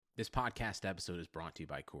This podcast episode is brought to you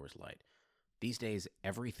by Coors Light. These days,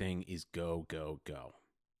 everything is go, go, go.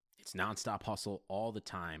 It's nonstop hustle all the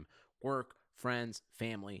time. Work, friends,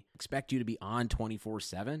 family expect you to be on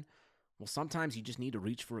 24/7. Well, sometimes you just need to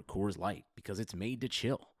reach for a Coors Light because it's made to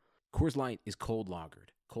chill. Coors Light is cold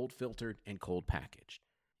lagered, cold filtered, and cold packaged.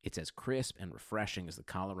 It's as crisp and refreshing as the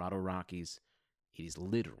Colorado Rockies. It is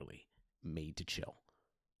literally made to chill.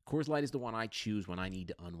 Coors Light is the one I choose when I need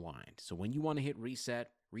to unwind. So when you want to hit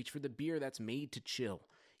reset, reach for the beer that's made to chill.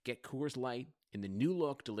 Get Coors Light in the new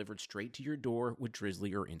look delivered straight to your door with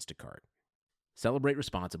Drizzly or Instacart. Celebrate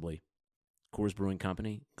responsibly. Coors Brewing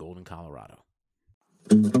Company, Golden, Colorado.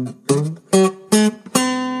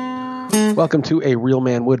 Welcome to a Real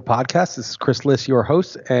Man Wood podcast. This is Chris Liss, your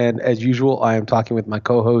host, and as usual, I am talking with my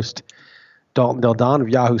co-host, Dalton of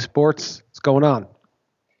Yahoo Sports. What's going on?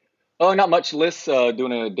 Oh, not much, Liss.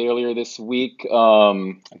 Doing a day earlier this week.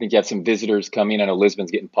 I think you have some visitors coming. I know Lisbon's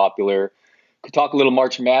getting popular. Could talk a little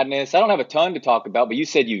March Madness. I don't have a ton to talk about, but you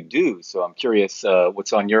said you do, so I'm curious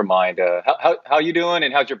what's on your mind. How you doing,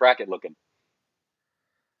 and how's your bracket looking?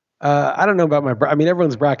 I don't know about my bracket. I mean,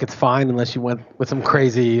 everyone's bracket's fine unless you went with some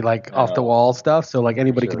crazy, off-the-wall stuff. So,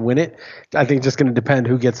 anybody could win it. I think it's just going to depend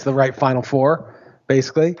who gets the right Final Four,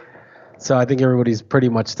 basically. So, I think everybody's pretty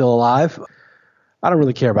much still alive. I don't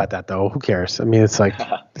really care about that, though. Who cares? I mean, it's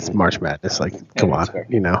it's March Madness. Come on, fair.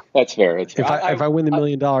 you know. That's fair. If I win the $1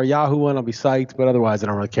 million Yahoo one, I'll be psyched. But otherwise, I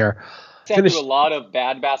don't really care. I went through a lot of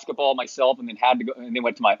bad basketball myself, and then had to go. And then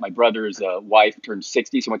went to my brother's wife turned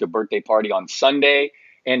 60, so went to a birthday party on Sunday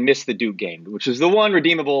and missed the Duke game, which is the one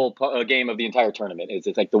redeemable game of the entire tournament. It's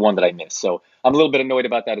the one that I missed. So I'm a little bit annoyed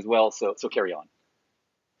about that as well. So carry on.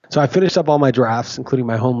 So I finished up all my drafts, including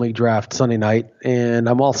my home league draft Sunday night, and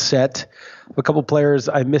I'm all set. A couple players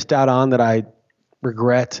I missed out on that I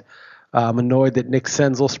regret. I'm annoyed that Nick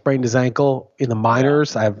Senzel sprained his ankle in the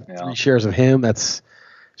minors. I have 3 shares of him. That's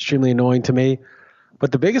extremely annoying to me.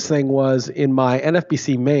 But the biggest thing was in my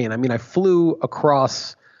NFBC main. I mean, I flew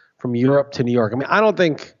across from Europe to New York. I mean,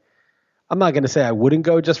 I'm not going to say I wouldn't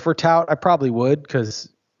go just for tout. I probably would because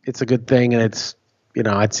it's a good thing and it's,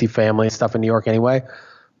 I'd see family and stuff in New York anyway.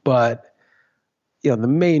 But, the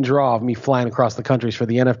main draw of me flying across the country is for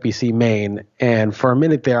the NFBC main. And for a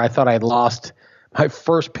minute there, I thought I had lost my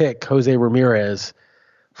first pick, Jose Ramirez,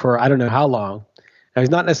 for I don't know how long. Now,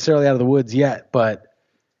 he's not necessarily out of the woods yet, but,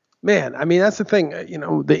 man, I mean, that's the thing.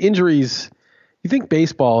 The injuries, you think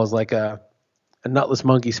baseball is like a nutless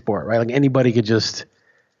monkey sport, right? Like anybody could just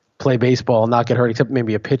play baseball and not get hurt except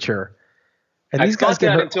maybe a pitcher. And these guys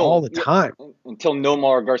get hurt all the time. Until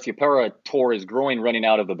Nomar Garciaparra tore his groin running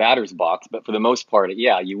out of the batter's box. But for the most part,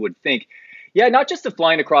 you would think, not just the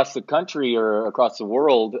flying across the country or across the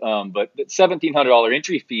world, but the $1,700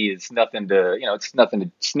 entry fee is nothing to, it's nothing to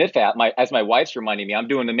sniff at. As my wife's reminding me, I'm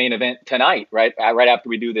doing the main event tonight, right after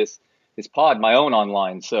we do this pod, my own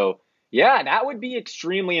online. So, that would be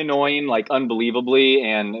extremely annoying, unbelievably.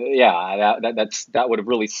 And that would have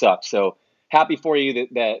really sucked. So happy for you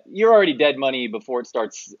that you're already dead money before it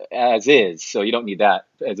starts as is. So you don't need that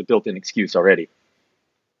as a built-in excuse already.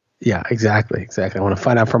 Yeah, exactly. I want to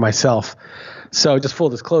find out for myself. So just full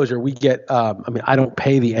disclosure, we get, I don't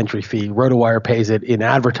pay the entry fee. RotoWire pays it in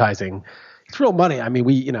advertising. It's real money. I mean,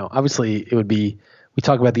 we, obviously it would be, we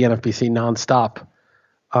talk about the NFBC nonstop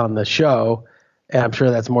on the show. And I'm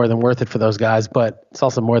sure that's more than worth it for those guys, but it's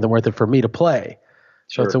also more than worth it for me to play.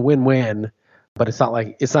 Sure. So it's a win-win, but it's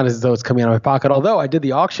not as though it's coming out of my pocket. Although I did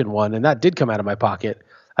the auction one and that did come out of my pocket.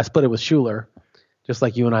 I split it with Schuler, just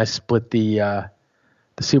like you and I split the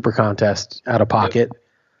super contest out of pocket. I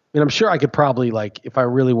mean, I'm sure I could probably if I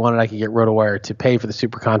really wanted, I could get RotoWire to pay for the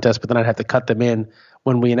super contest, but then I'd have to cut them in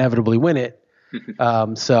when we inevitably win it.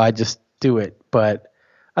 So I just do it, but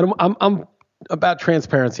I'm about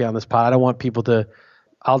transparency on this pod. I don't want people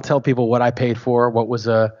I'll tell people what I paid for, what was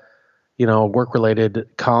a, work-related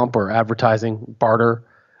comp or advertising barter.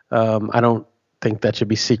 I don't think that should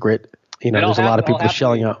be secret. There's a lot of people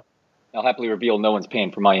shelling out. I'll happily reveal no one's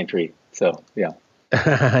paying for my entry. So, yeah.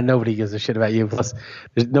 Nobody gives a shit about you. Plus,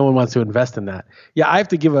 no one wants to invest in that. Yeah, I have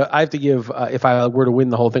to give, if I were to win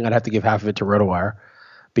the whole thing, I'd have to give half of it to RotoWire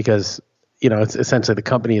because, it's essentially the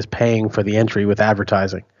company is paying for the entry with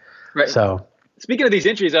advertising. Right. So, speaking of these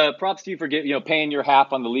entries, props to you for paying your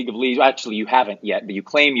half on the League of Leagues. Actually, you haven't yet, but you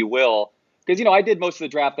claim you will. Because, I did most of the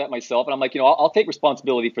draft that myself, and I'm like, I'll take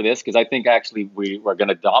responsibility for this because I think actually we are going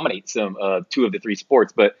to dominate some 2 of the 3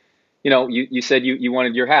 sports. But, you said you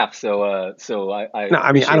wanted your half, so I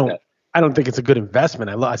don't think it's a good investment.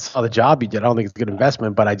 I saw the job you did. I don't think it's a good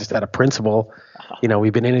investment, but I just had a principle.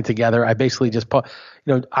 We've been in it together. I basically just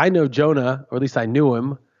I know Jonah, or at least I knew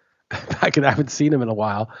him I haven't seen him in a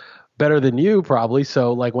while. Better than you probably.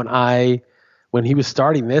 So like when he was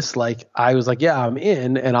starting this, like I was like, yeah, I'm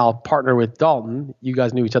in, and I'll partner with Dalton. You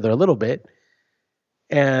guys knew each other a little bit.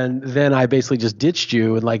 And then I basically just ditched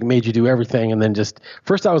you and like made you do everything. And then just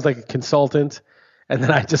first I was like a consultant, and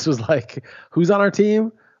then I just was like, who's on our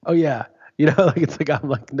team? Oh yeah. Like it's like I'm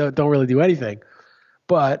like, no, don't really do anything.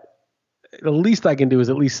 But the least I can do is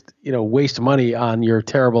at least, waste money on your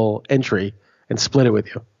terrible entry and split it with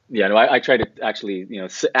you. Yeah, no, I try to actually,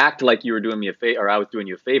 act like you were doing me a favor, or I was doing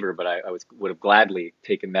you a favor, but I would have gladly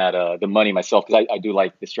taken that the money myself, because I do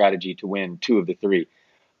like the strategy to win 2 of the 3.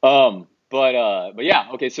 But yeah,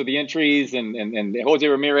 okay. So the entries and Jose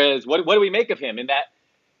Ramirez, what do we make of him in that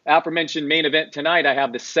aforementioned main event tonight? I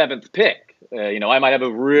have the 7th pick. I might have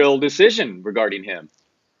a real decision regarding him.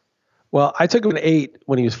 Well, I took him at 8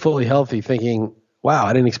 when he was fully healthy, thinking, wow,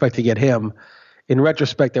 I didn't expect to get him. In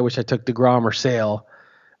retrospect, I wish I took DeGrom or Sale.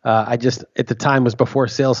 I just, at the time, was before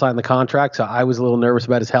Sale signed the contract, so I was a little nervous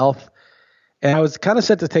about his health. And I was kind of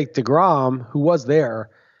set to take DeGrom, who was there.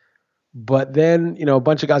 But then, a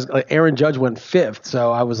bunch of guys, like Aaron Judge went 5th.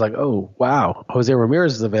 So I was like, oh, wow, Jose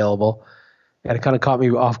Ramirez is available. And it kind of caught me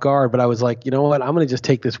off guard. But I was like, you know what, I'm going to just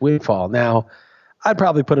take this windfall. Now, I'd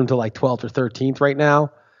probably put him to like 12th or 13th right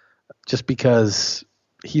now, just because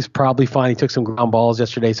he's probably fine. He took some ground balls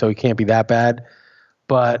yesterday, so he can't be that bad.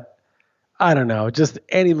 But I don't know, just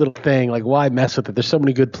any little thing, like why mess with it? There's so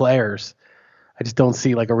many good players. I just don't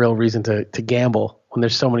see like a real reason to gamble when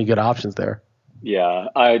there's so many good options there. Yeah,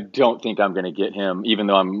 I don't think I'm going to get him, even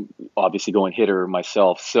though I'm obviously going hitter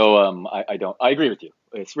myself. So I don't. I agree with you.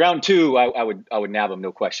 It's round 2. I would nab him,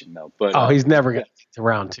 no question, though. But he's never going to get to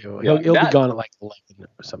round 2. He'll be gone at like 11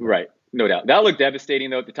 or something. Right, no doubt. That looked devastating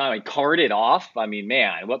though at the time. I carded off. I mean,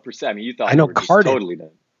 man, what percent? I mean, you thought I know you were just carded. totally done.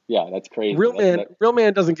 Yeah, that's crazy. Real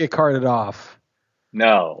man doesn't get carded off.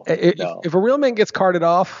 No. If a real man gets carded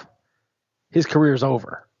off, his career's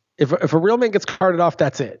over. If a real man gets carded off,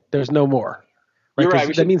 that's it. There's no more. Right? You're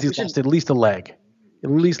right. That means he's lost at least a leg.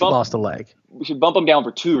 At least lost a leg. We should bump him down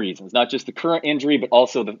for 2 reasons, not just the current injury, but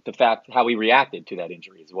also the fact how he reacted to that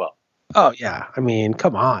injury as well. Oh, yeah. I mean,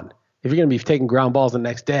 come on. If you're going to be taking ground balls the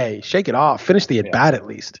next day, shake it off. Finish the at-bat at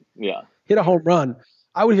least. Yeah. Hit a home run.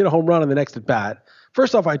 I would hit a home run on the next at-bat.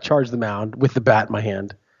 First off, I'd charge the mound with the bat in my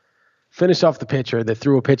hand. Finish off the pitcher that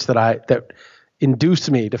threw a pitch that induced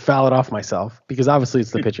me to foul it off myself, because obviously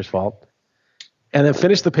it's the pitcher's fault. And then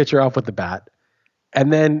finish the pitcher off with the bat.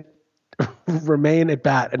 And then remain at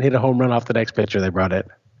bat and hit a home run off the next pitcher they brought in.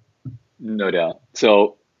 No doubt.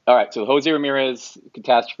 So, all right. So Jose Ramirez,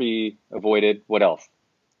 catastrophe avoided. What else?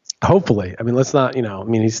 Hopefully. I mean, let's not,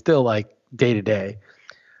 he's still like day to day.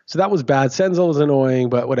 So that was bad. Senzel was annoying,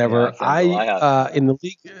 but whatever. Yeah, in the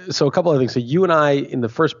league, so a couple of things. So you and I in the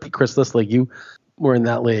first Chris Liss league, you were in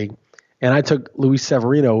that league, and I took Luis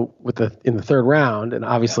Severino in the 3rd round, and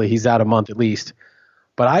obviously he's out a month at least.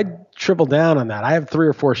 But I tripled down on that. I have 3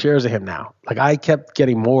 or 4 shares of him now. Like I kept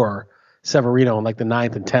getting more Severino in like the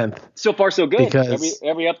 9th and 10th. So far, so good. Because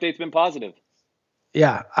every update's been positive.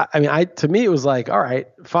 Yeah, I mean, to me it was like, all right,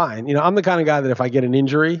 fine. I'm the kind of guy that if I get an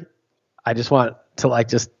injury, I just want to like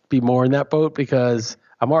just be more in that boat, because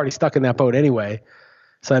I'm already stuck in that boat anyway.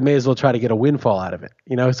 So I may as well try to get a windfall out of it.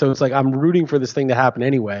 So it's like I'm rooting for this thing to happen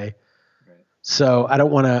anyway. Right. So I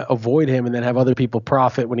don't want to avoid him and then have other people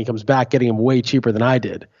profit when he comes back, getting him way cheaper than I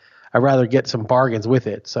did. I'd rather get some bargains with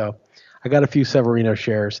it. So I got a few Severino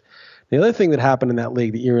shares. The other thing that happened in that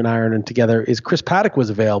league that you and I are in together is Chris Paddack was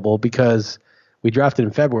available, because we drafted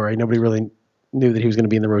in February. Nobody really knew that he was going to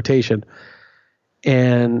be in the rotation.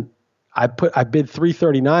 And I bid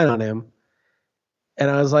 $339 on him,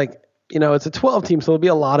 and I was like, it's a 12 team, so there'll be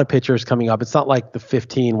a lot of pitchers coming up. It's not like the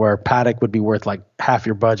 15 where Paddack would be worth like half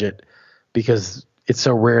your budget, because it's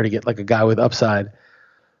so rare to get like a guy with upside.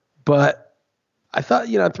 But I thought,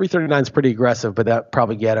 $339 is pretty aggressive, but that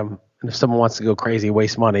probably get him. And if someone wants to go crazy,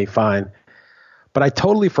 waste money, fine. But I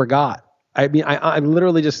totally forgot. I mean, I'm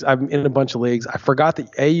literally I'm in a bunch of leagues. I forgot that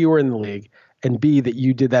A, you were in the league, and B, that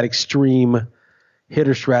you did that extreme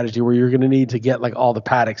hitter strategy where you're going to need to get like all the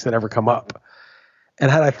Paddacks that ever come up. And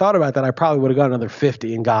had I thought about that, I probably would have got another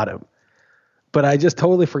 50 and got him. But I just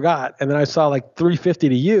totally forgot. And then I saw like 350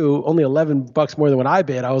 to you, only $11 more than what I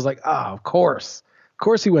bid. I was like, of course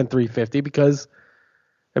he went 350, because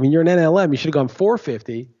I mean, you're an NLM. You should have gone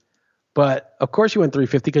 450, but of course you went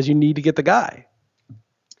 350 because you need to get the guy.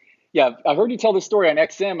 Yeah, I've heard you tell this story on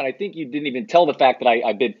XM, and I think you didn't even tell the fact that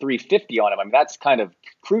I bid 350 on him. I mean, that's kind of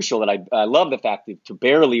crucial. That I love the fact to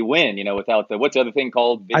barely win, without what's the other thing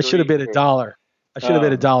called? I should have bid $1. I should have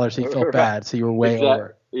bid $1, so you felt bad, so you were way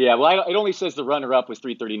over. Yeah, well, it only says the runner-up was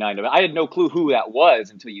 339. I had no clue who that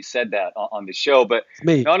was until you said that on the show. But It's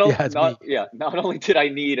me. It's me. not only did I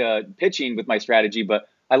need pitching with my strategy, but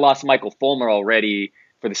I lost Michael Fulmer already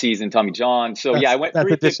for the season, Tommy John. So I went that's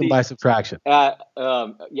 350. addition by subtraction.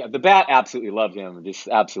 The bat absolutely loved him, just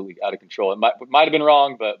absolutely out of control. It might have been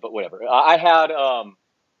wrong, but whatever. I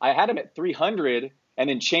had him at 300, and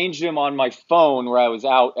then changed him on my phone where I was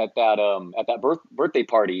out at that birthday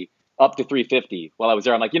party up to 350 while I was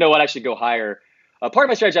there. I'm like, you know what? I should go higher. Part of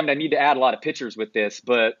my strategy, I need to add a lot of pitchers with this,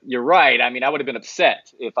 but you're right. I mean, I would have been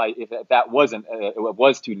upset if that wasn't, it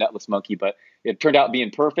was too netless monkey, but it turned out being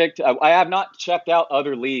perfect. I have not checked out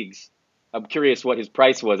other leagues. I'm curious what his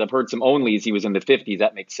price was. I've heard some onlys. He was in the 50s.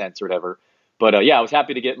 That makes sense or whatever. But I was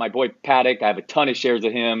happy to get my boy Paddack. I have a ton of shares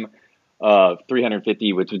of him.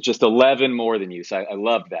 350, which was just 11 more than you. So I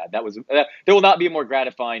loved that. There will not be a more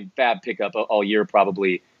gratifying fab pickup all year,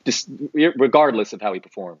 probably, just regardless of how he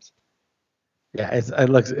performs. Yeah,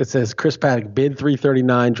 it says Chris Paddack bid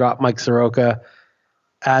 339, drop Mike Soroka,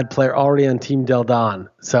 add player already on Team Del Don.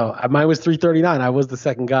 So mine was 339. I was the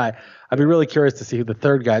second guy. I'd be really curious to see who the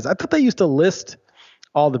third guy is. I thought they used to list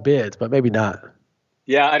all the bids, but maybe not.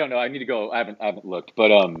 Yeah, I don't know. I need to go. I haven't looked, but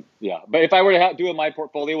But if I were to do in my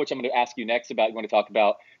portfolio, which I'm going to ask you next about, you want to talk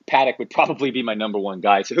about, Paddack would probably be my number one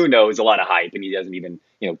guy. So who knows? A lot of hype, and he hasn't even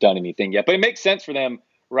done anything yet. But it makes sense for them,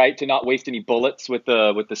 right, to not waste any bullets with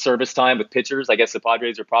the service time with pitchers. I guess the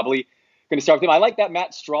Padres are probably going to start with him. I like that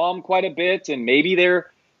Matt Strahm quite a bit, and maybe they're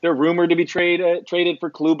rumored to be traded for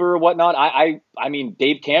Kluber or whatnot. I mean,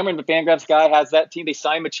 Dave Cameron, the Fangraphs guy, has that team. They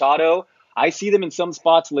signed Machado. I see them in some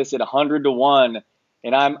spots listed 100-1.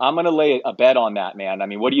 And I'm going to lay a bet on that, man. I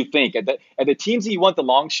mean, what do you think? At the teams that you want the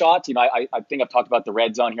long shots, I think I've talked about the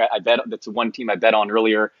Reds on here. I bet that's one team I bet on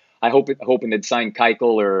earlier. Hoping they'd sign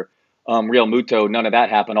Keuchel or Real Muto. None of that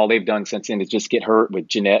happened. All they've done since then is just get hurt with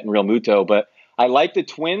Jeanette and Real Muto. But I like the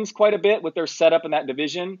Twins quite a bit with their setup in that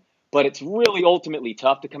division. But it's really ultimately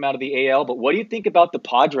tough to come out of the AL. But what do you think about the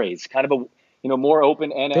Padres? Kind of a more open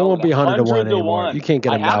NL. They won't be 100-1 anymore. You can't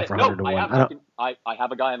get them now for 100-1. I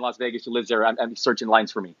have a guy in Las Vegas who lives there. I'm searching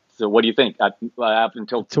lines for me. So what do you think? I have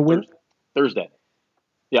until Thursday.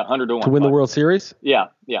 Yeah, 100-1 to win the World Series. Yeah.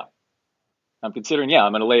 I'm considering.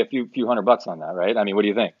 I'm going to lay a few $100 on that. Right? I mean, what do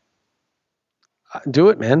you think? Do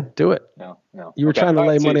it, man. Do it. No. You were trying to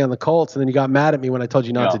lay money on the Colts, and then you got mad at me when I told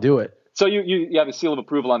you not to do it. So you have a seal of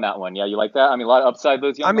approval on that one. Yeah, you like that? I mean, a lot of upside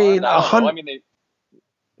those young guys.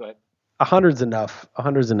 Go ahead. 100's enough.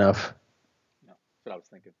 100's enough. No, that's what I was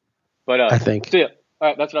thinking. But I think. So all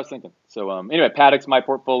right, that's what I was thinking. So anyway, Paddack's my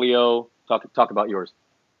portfolio. Talk about yours.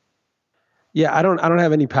 Yeah, I don't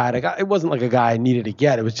have any Paddack. It wasn't like a guy I needed to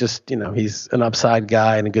get. It was just he's an upside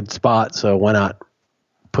guy in a good spot, so why not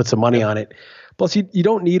put some money on it? Plus, you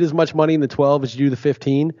don't need as much money in the 12 as you do the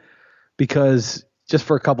 15, because just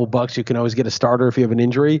for a couple bucks you can always get a starter if you have an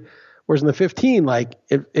injury. Whereas in the 15,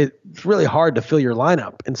 it's really hard to fill your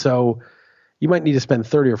lineup. And so you might need to spend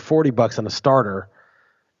 30 or 40 bucks on a starter.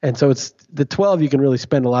 And so it's the 12, you can really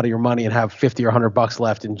spend a lot of your money and have 50 or 100 bucks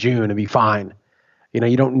left in June and be fine.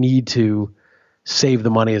 You don't need to save the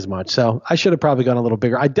money as much. So I should have probably gone a little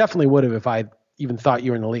bigger. I definitely would have if I even thought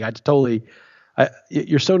you were in the league.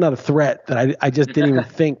 You're so not a threat that I just didn't even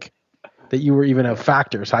think that you were even a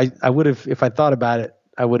factor. So I would have, if I thought about it,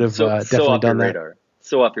 I would have definitely done that. Radar.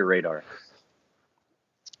 So off your radar.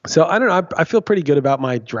 So I don't know. I feel pretty good about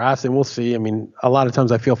my drafts, and we'll see. I mean, a lot of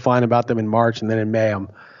times I feel fine about them in March, and then in May I'm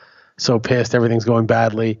so pissed. Everything's going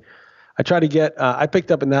badly. I try to get I picked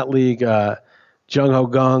up in that league Jung Ho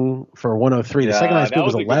Kang for 103. The second highest bid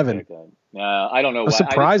was 11. I don't know. I was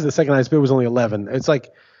surprised the second highest bid was only 11. It's like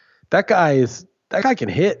that guy can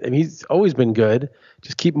hit, and he's always been good.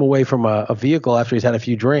 Just keep him away from a vehicle after he's had a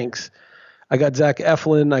few drinks. I got Zach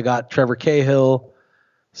Eflin. I got Trevor Cahill.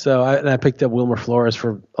 So I picked up Wilmer Flores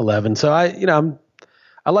for 11. So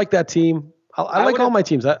I like that team. I like all my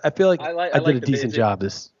teams. I feel like I did a decent job.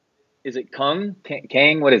 Is it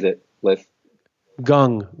Kang? What is it? Liss?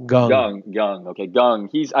 Gung. Okay, Gung.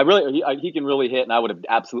 He can really hit, and I would have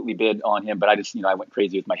absolutely bid on him. But I just I went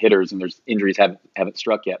crazy with my hitters, and there's injuries haven't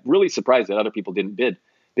struck yet. Really surprised that other people didn't bid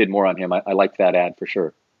more on him. I liked that ad for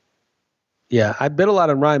sure. Yeah, I bid a lot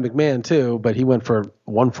on Ryan McMahon too, but he went for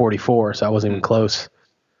 144, so I wasn't even close.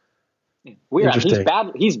 Weird.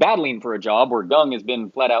 He's battling for a job where Gung has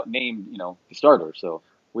been flat out named, the starter. So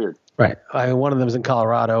weird. Right. One of them is in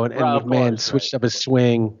Colorado, and McMahon switched up his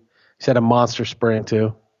swing. He's had a monster spring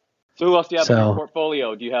too. So who else do you have in your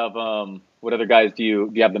portfolio? Do you have what other guys do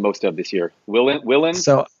you have the most of this year? Willens?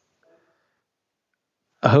 So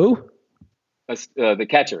who? The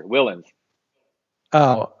catcher, Willens.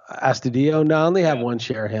 Oh, Astudillo? No, I only have one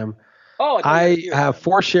share of him. Oh, I have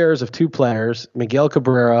 4 shares of 2 players, Miguel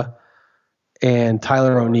Cabrera and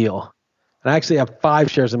Tyler O'Neill. And I actually have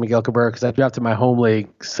 5 shares of Miguel Cabrera because I drafted my home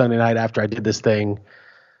league Sunday night after I did this thing.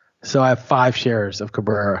 So I have 5 shares of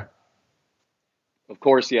Cabrera. Of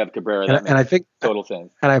course you have Cabrera. And I think total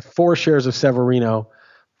sense. And I have 4 shares of Severino,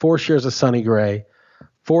 4 shares of Sonny Gray,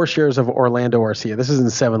 4 shares of Orlando Arcia. This is in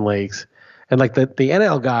 7 leagues. And like the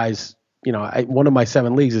NL guys, one of my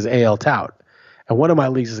 7 leagues is AL tout. And one of my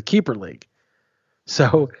leagues is a keeper league.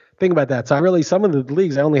 So think about that. So some of the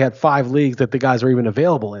leagues, I only had 5 leagues that the guys were even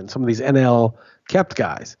available in. Some of these NL kept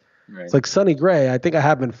guys. Right. It's like Sonny Gray. I think I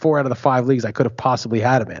have him in 4 out of the 5 leagues I could have possibly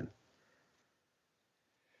had him in.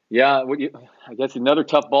 Yeah, I guess another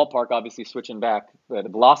tough ballpark, obviously, switching back. The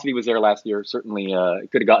velocity was there last year. Certainly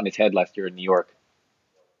it could have gotten his head last year in New York.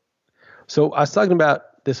 So I was talking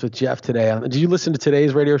about this with Jeff today. Did you listen to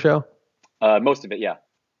today's radio show? Most of it, yeah.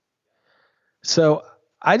 So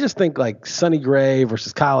I just think like Sonny Gray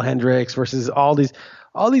versus Kyle Hendricks versus all these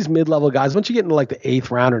mid-level guys. Once you get into like the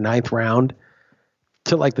 8th round or 9th round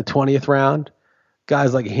to like the 20th round,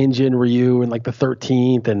 guys like Hyun-Jin Ryu in like the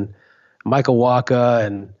 13th and Michael Wacha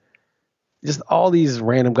and just all these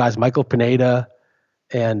random guys, Michael Pineda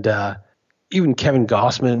and even Kevin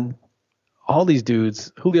Gossman, all these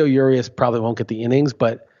dudes. Julio Urias probably won't get the innings,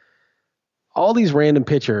 but all these random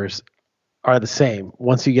pitchers are the same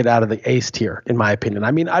once you get out of the ace tier, in my opinion. I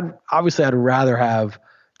mean, I'd rather have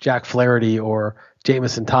Jack Flaherty or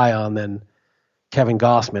Jameson Taillon than Kevin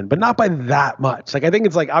Gossman, but not by that much. Like I think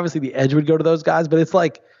it's like obviously the edge would go to those guys, but it's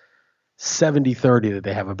like 70-30 that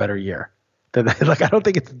they have a better year. Like I don't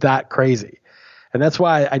think it's that crazy. And that's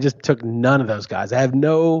why I just took none of those guys. I have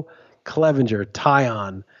no Clevenger,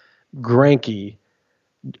 Taillon, Greinke,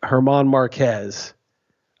 Herman Marquez.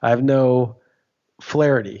 I have no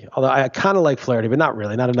Flaherty, although I kind of like Flaherty, but not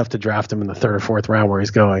really, not enough to draft him in the 3rd or 4th round where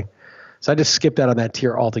he's going. So I just skipped out on that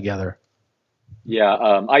tier altogether. Yeah,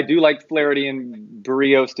 I do like Flaherty and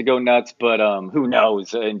Barrios to go nuts, but who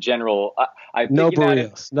knows? In general, no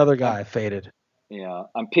Barrios, another guy faded. Yeah,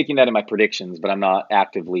 I'm picking that in my predictions, but I'm not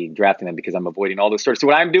actively drafting them because I'm avoiding all those starts. So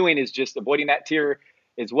what I'm doing is just avoiding that tier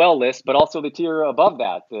as well, Liss, but also the tier above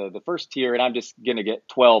that, the first tier, and I'm just going to get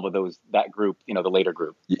 12 of those, that group, the later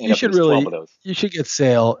group. You should get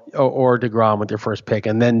Sale or DeGrom with your first pick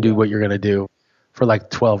and then do what you're going to do for like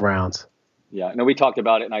 12 rounds. Yeah, no, we talked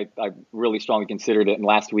about it, and I really strongly considered it, and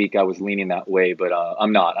last week I was leaning that way, but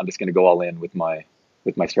I'm not. I'm just going to go all in with my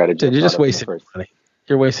strategy. Dude, you're just wasting your money.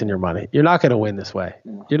 You're wasting your money. You're not going to win this way.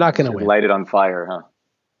 You're not going to win. Light it on fire, huh?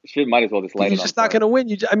 Might as well just light it on fire. You're just not going to win.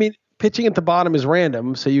 Pitching at the bottom is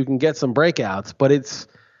random, so you can get some breakouts, but it's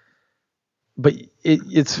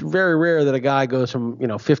very rare that a guy goes from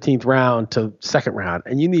 15th round to 2nd round,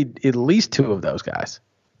 and you need at least 2 of those guys.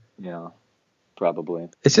 Yeah, probably.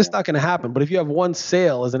 It's just not going to happen. But if you have one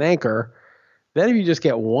Sale as an anchor, then if you just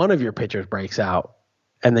get one of your pitchers breaks out,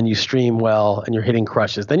 and then you stream well and you're hitting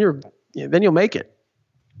crushes, then you'll make it.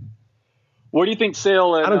 What do you think,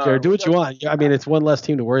 Sale? I don't care. Do what you want. I mean, it's one less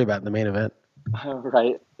team to worry about in the main event.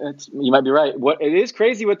 Right. You might be right. It is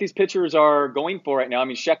crazy what these pitchers are going for right now. I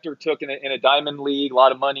mean, Schechter took in a diamond league a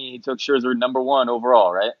lot of money. He took Scherzer #1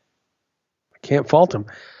 overall, right? I can't fault him.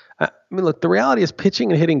 I mean, look, the reality is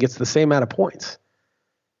pitching and hitting gets the same amount of points.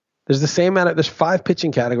 There's 5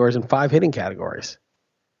 pitching categories and 5 hitting categories.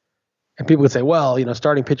 And people would say, well,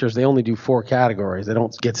 starting pitchers, they only do 4 categories. They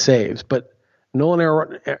don't get saves. But Nolan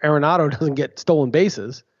Arenado doesn't get stolen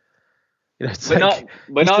bases. Not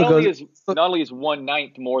only is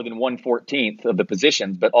 1/9 more than 1/14 of the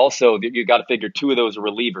positions, but also you got to figure 2 of those are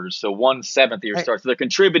relievers, so 1/7 of your starts. So they're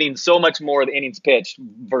contributing so much more of the innings pitched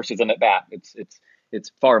versus an at bat.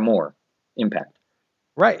 It's far more impact.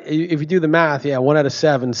 Right. If you do the math, 1 out of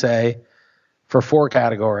 7, say, for 4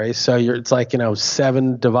 categories. So it's like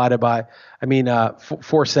 7 divided by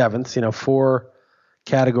 4/7. 4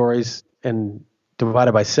 categories and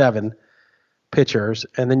divided by 7. Pitchers,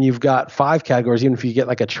 and then you've got 5 categories, even if you get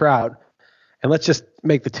like a Trout, and let's just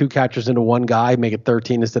make the 2 catchers into one guy, make it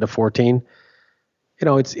 13 instead of 14.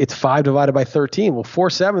 It's 5 divided by 13. Well,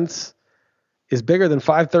 4/7 is bigger than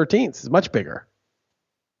 5/13. It's much bigger.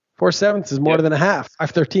 4/7 is more than a half.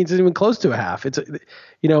 5/13 isn't even close to a half. It's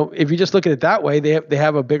if you just look at it that way, they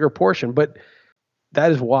have a bigger portion, but that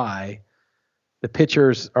is why the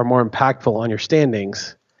pitchers are more impactful on your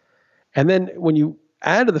standings. And then when you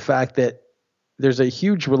add to the fact that there's a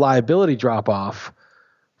huge reliability drop-off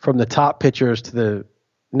from the top pitchers to the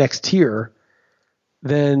next tier,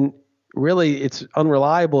 then really it's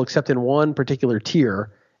unreliable except in one particular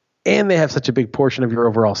tier, and they have such a big portion of your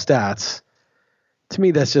overall stats. To me,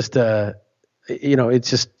 that's just It's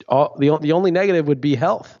just the only negative would be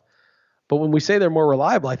health. But when we say they're more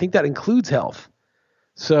reliable, I think that includes health.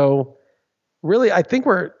 So really, I think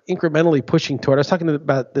we're incrementally pushing toward, I was talking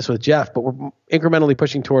about this with Jeff, but we're incrementally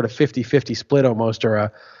pushing toward a 50-50 split almost, or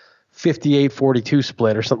a 58-42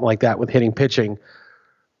 split or something like that with hitting pitching.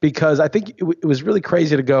 Because I think it was really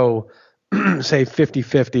crazy to go, say,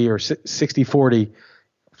 50-50 or 60-40,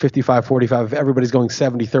 55-45, if everybody's going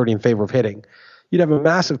 70-30 in favor of hitting. You'd have a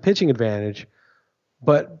massive pitching advantage,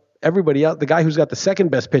 but everybody else, the guy who's got the second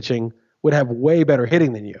best pitching, would have way better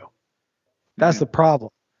hitting than you. That's the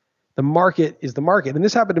problem. The market is the market. And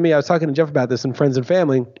this happened to me. I was talking to Jeff about this in Friends and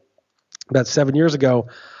Family about 7 years ago.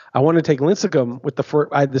 I wanted to take Lincecum with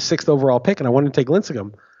I had the 6th overall pick, and I wanted to take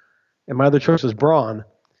Lincecum. And my other choice was Braun.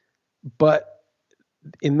 But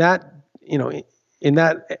in that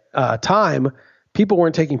time, people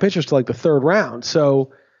weren't taking pitchers to like the 3rd round.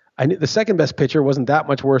 So I knew the second best pitcher wasn't that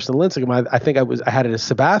much worse than Lincecum. I think I had it as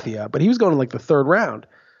Sabathia, but he was going in like the 3rd round.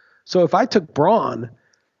 So if I took Braun,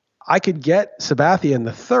 I could get Sabathia in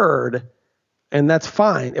the 3rd, and that's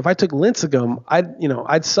fine. If I took Lincecum,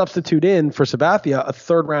 I'd substitute in for Sabathia a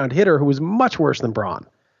 3rd round hitter who was much worse than Braun.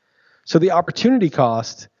 So the opportunity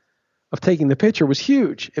cost of taking the pitcher was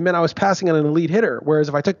huge. It meant I was passing on an elite hitter. Whereas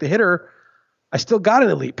if I took the hitter, I still got an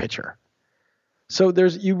elite pitcher. So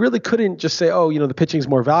you really couldn't just say, the pitching's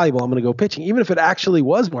more valuable, I'm going to go pitching. Even if it actually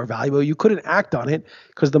was more valuable, you couldn't act on it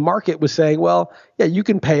because the market was saying, well, yeah, you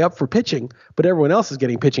can pay up for pitching, but everyone else is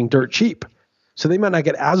getting pitching dirt cheap. So they might not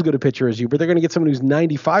get as good a pitcher as you, but they're going to get someone who's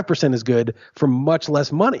 95% as good for much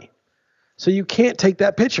less money. So you can't take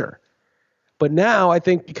that pitcher. But now I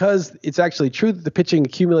think because it's actually true that the pitching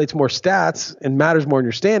accumulates more stats and matters more in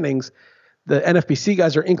your standings, the NFBC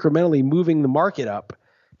guys are incrementally moving the market up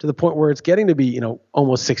to the point where it's getting to be,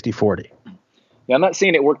 almost 60-40. Yeah, I'm not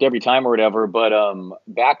saying it worked every time or whatever, but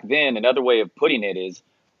back then, another way of putting it is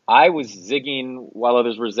I was zigging while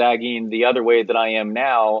others were zagging the other way that I am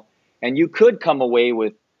now. And you could come away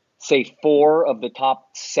with, say, 4 of the top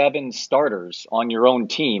 7 starters on your own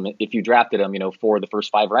team if you drafted them, for the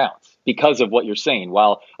first 5 rounds because of what you're saying.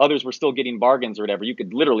 While others were still getting bargains or whatever, you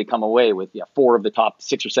could literally come away with 4 of the top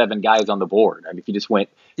 6 or 7 guys on the board. I mean, if you just went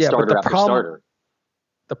starter after starter.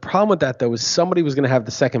 The problem with that, though, is somebody was going to have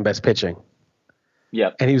the second best pitching.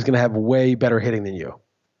 Yeah. And he was going to have way better hitting than you.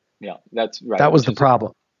 Yeah, that's right. That was the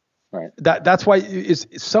problem. Right. That's why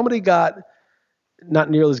somebody got not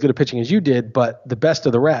nearly as good a pitching as you did, but the best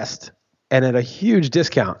of the rest, and at a huge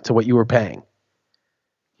discount to what you were paying.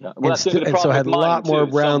 Yeah. Well, and so had a lot more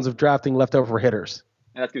rounds of drafting left over for hitters.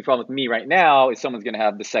 And that's the problem with me right now is someone's going to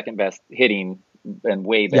have the second best hitting and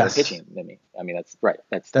way better pitching than me. I mean, that's right.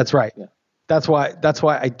 That's right. Yeah. That's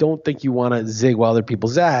why I don't think you want to zig while other people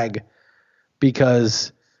zag,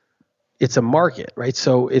 because it's a market, right?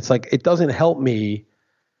 So it's like, it doesn't help me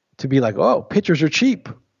to be like, oh, pitchers are cheap,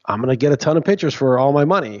 I'm going to get a ton of pitchers for all my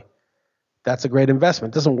money. That's a great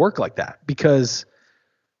investment. It doesn't work like that, because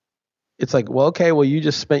it's like, well, okay, well, you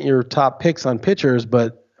just spent your top picks on pitchers,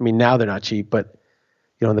 but I mean, now they're not cheap, but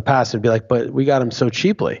in the past it'd be like, but we got them so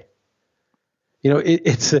cheaply.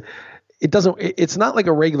 It's not like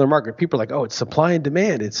a regular market. People are like, oh, it's supply and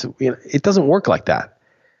demand. It doesn't work like that.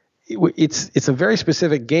 It's a very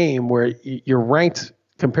specific game where you're ranked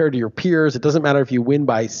compared to your peers. It doesn't matter if you win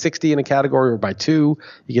by 60 in a category or by 2,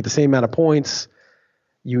 you get the same amount of points.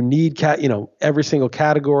 You need every single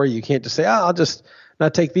category. You can't just say, I'll just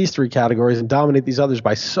not take these 3 categories and dominate these others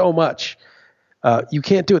by so much. You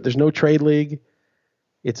can't do it. There's no trade league.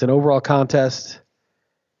 It's an overall contest.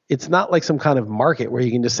 It's not like some kind of market where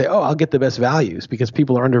you can just say, oh, I'll get the best values because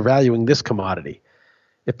people are undervaluing this commodity.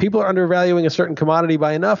 If people are undervaluing a certain commodity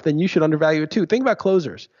by enough, then you should undervalue it too. Think about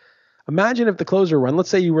closers. Imagine if the closer run, let's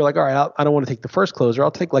say you were like, all right, I don't want to take the first closer.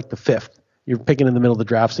 I'll take like the 5th. You're picking in the middle of the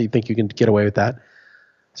draft, so you think you can get away with that.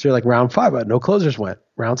 So you're like, round 5, no closers went.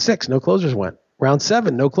 Round 6, no closers went. Round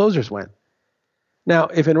 7, no closers went. Now,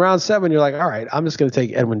 if in round 7 you're like, all right, I'm just going to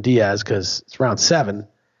take Edwin Diaz because it's round 7,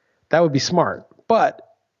 that would be smart. But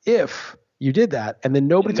if you did that and then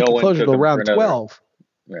nobody took the closer till round 12,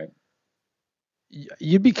 right,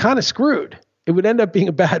 you'd be kind of screwed. It would end up being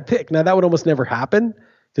a bad pick. Now, that would almost never happen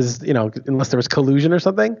because, unless there was collusion or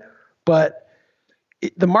something. But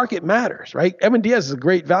the market matters, right? Edwin Diaz is a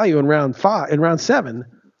great value in round 7,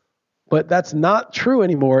 but that's not true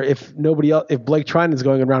anymore if Blake Trinan is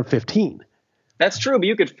going in round 15. That's true, but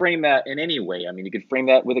you could frame that in any way. I mean, you could frame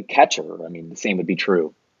that with a catcher. I mean, the same would be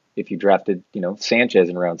true if you drafted, Sanchez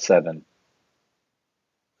in round 7.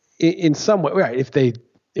 In some way, right?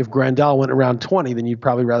 If Grandal went around 20, then you'd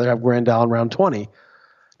probably rather have Grandal in round 20.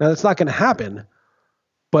 Now, that's not going to happen,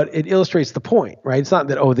 but it illustrates the point, right? It's not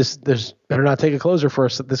that, there's better not take a closer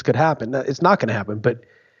first that this could happen. No, it's not going to happen, but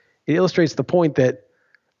it illustrates the point that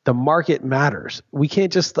the market matters. We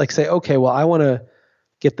can't just like say, okay, well, I want to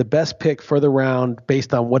get the best pick for the round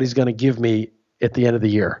based on what he's going to give me at the end of the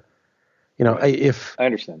year. You know, if I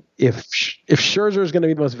understand, if Scherzer is going to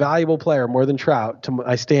be the most valuable player more than Trout to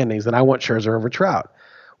my standings, then I want Scherzer over Trout.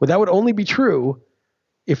 Well, that would only be true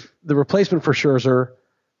if the replacement for Scherzer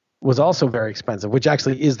was also very expensive, which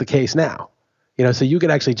actually is the case now. You know, so you could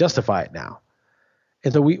actually justify it now.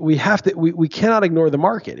 And so we have to we cannot ignore the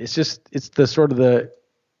market. It's the sort of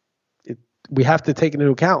we have to take into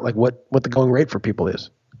account like what the going rate for people is.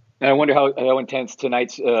 And I wonder how intense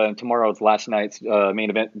last night's main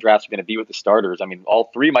event drafts are going to be with the starters. I mean,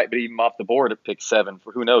 all three might be off the board at pick 7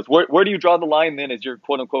 for who knows. Where do you draw the line then as your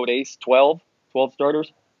quote unquote ace? 12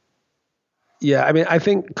 starters? Yeah, I mean, I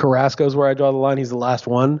think Carrasco's where I draw the line. He's the last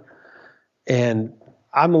one. And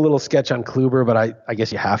I'm a little sketch on Kluber, but I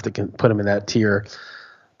guess you have to put him in that tier.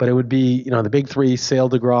 But it would be, the big three,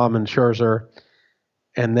 Sale, DeGrom, and Scherzer.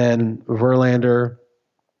 And then Verlander,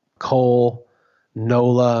 Cole,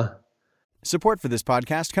 Nola. Support for this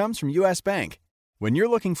podcast comes from U.S. Bank. When you're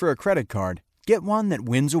looking for a credit card, get one that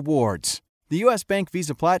wins awards. The U.S. Bank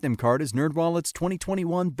Visa Platinum Card is NerdWallet's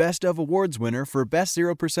 2021 Best of Awards winner for Best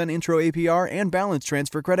 0% Intro APR and Balance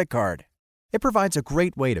Transfer Credit Card. It provides a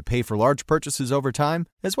great way to pay for large purchases over time,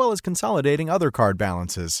 as well as consolidating other card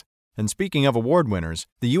balances. And speaking of award winners,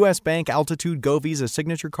 the U.S. Bank Altitude Go Visa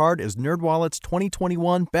Signature Card is NerdWallet's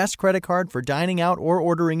 2021 Best Credit Card for dining out or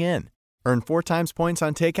ordering in. Earn 4 times points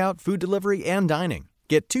on takeout, food delivery, and dining.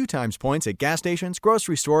 Get 2 times points at gas stations,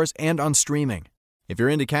 grocery stores, and on streaming. If you're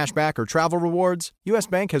into cashback or travel rewards, U.S.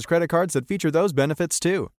 Bank has credit cards that feature those benefits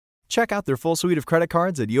too. Check out their full suite of credit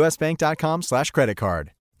cards at usbank.com/creditcard.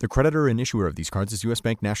 The creditor and issuer of these cards is U.S.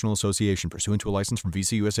 Bank National Association, pursuant to a license from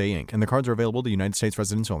Visa USA Inc., and the cards are available to United States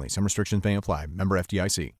residents only. Some restrictions may apply. Member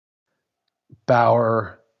FDIC.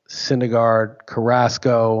 Bauer, Syndergaard,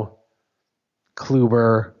 Carrasco,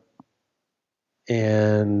 Kluber,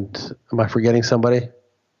 and am I forgetting somebody?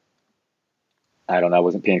 I don't know. I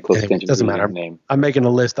wasn't paying close attention. It doesn't to matter. Name. I'm making a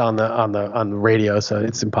list on the radio, so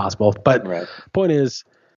it's impossible. But Point is,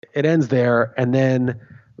 it ends there, and then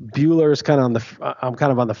Bueller's I'm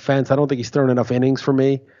kind of on the fence. I don't think he's thrown enough innings for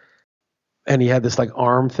me, and he had this like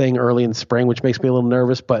arm thing early in spring, which makes me a little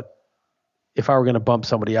nervous. But if I were going to bump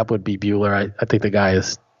somebody up, it would be Bueller. I think the guy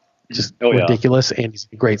is just ridiculous, and he's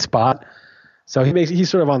in a great spot. So he's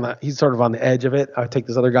sort of on the edge of it. I would take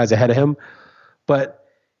those other guys ahead of him, but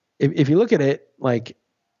if you look at it, like,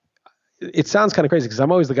 it sounds kind of crazy because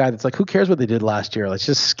I'm always the guy that's like, who cares what they did last year? Like, it's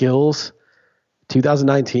just skills.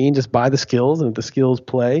 2019, just buy the skills, and if the skills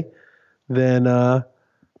play, then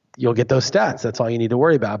you'll get those stats. That's all you need to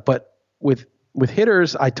worry about. But with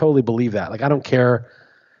hitters, I totally believe that. Like, I don't care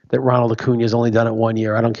that Ronald Acuna's only done it 1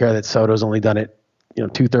 year. I don't care that Soto's only done it,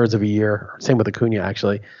 2/3 of a year. Same with Acuna,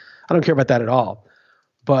 actually. I don't care about that at all.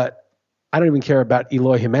 But I don't even care about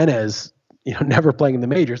Eloy Jimenez, never playing in the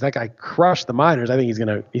majors. That guy crushed the minors. I think he's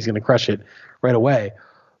gonna crush it right away.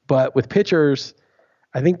 But with pitchers,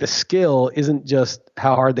 I think the skill isn't just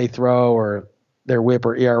how hard they throw or their whip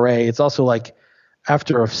or ERA. It's also like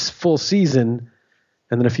after a full season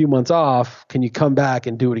and then a few months off, can you come back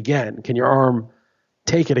and do it again? Can your arm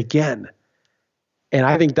take it again? And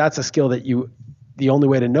I think that's a skill that the only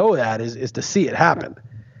way to know that is to see it happen.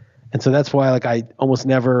 And so that's why, like, I almost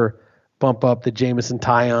never bump up the Jameson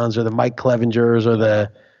Tyons or the Mike Clevingers or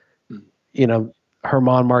the,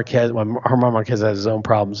 Herman Marquez. Well, Herman Marquez has his own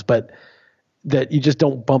problems, but that you just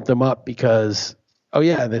don't bump them up because,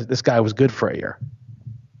 this guy was good for a year.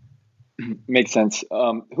 Makes sense.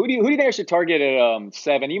 Who do you think I should target at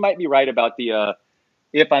 7? You might be right about the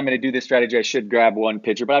if I'm going to do this strategy, I should grab one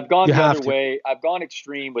pitcher. But I've gone the other way. I've gone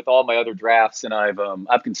extreme with all my other drafts, and I've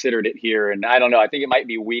considered it here. And I don't know. I think it might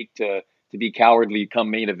be weak to be cowardly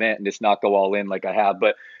come main event and just not go all in like I have.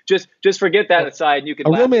 But just forget that aside. You can.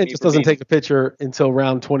 A real man just doesn't take a pitcher until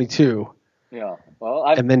round 22. Yeah. Well,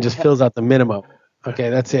 and then just fills out the minimum. Okay,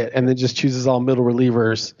 that's it. And then just chooses all middle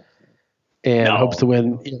relievers and hopes to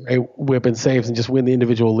win a whip and saves and just win the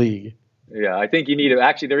individual league. Yeah, I think you need to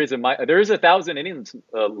actually. There is a 1,000 innings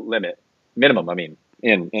limit minimum. I mean,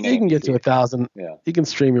 you can get to 1,000. Yeah, you can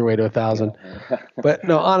stream your way to 1,000. Yeah. But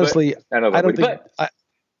no, honestly, I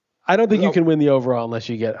don't think you can win the overall unless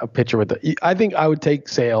you get a pitcher with the. I think I would take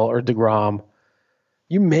Sale or DeGrom.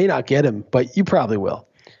 You may not get him, but you probably will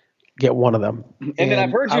get one of them. And then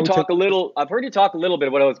I've heard you talk a little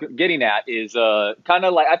bit. What I was getting at is kind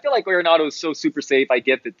of like, I feel like Arenado is so super safe. I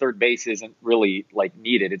get that third base isn't really like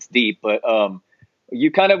needed. It's deep, but you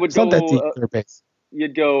kind of would go. Not that deep, third base.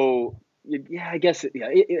 I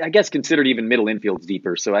guess considered even middle infield's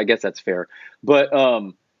deeper, so I guess that's fair. But I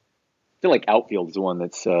feel like outfield is the one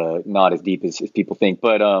that's not as deep as people think.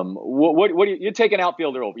 But what do you take an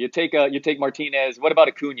outfielder over? You take Martinez. What about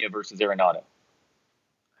Acuna versus Arenado?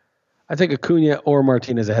 I take Acuna or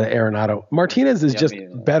Martinez ahead of Arenado. Martinez is just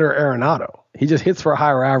better Arenado. He just hits for a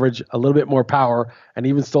higher average, a little bit more power, and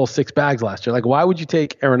even stole 6 bags last year. Like, why would you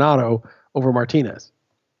take Arenado over Martinez?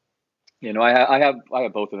 I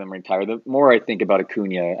have both of them retired. The more I think about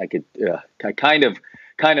Acuna, I kind of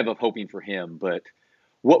am hoping for him. But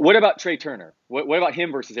what about Trea Turner? What about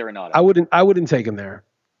him versus Arenado? I wouldn't take him there.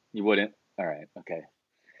 You wouldn't? All right, okay.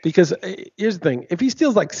 Because here's the thing: if he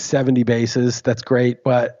steals like 70 bases, that's great,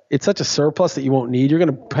 but it's such a surplus that you won't need. You're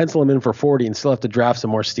going to pencil him in for 40 and still have to draft some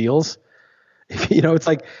more steals. It's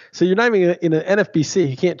like, so you're not even in an NFBC.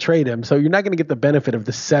 You can't trade him, so you're not going to get the benefit of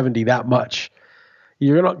the 70 that much.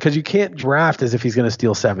 Because you can't draft as if he's going to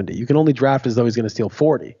steal 70. You can only draft as though he's going to steal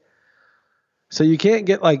 40. So you can't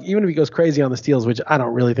get, like, even if he goes crazy on the steals, which I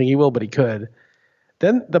don't really think he will, but he could.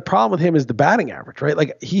 Then the problem with him is the batting average, right?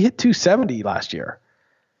 Like, he hit 270 last year.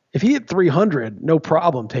 If he hit 300, no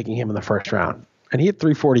problem taking him in the first round. And he hit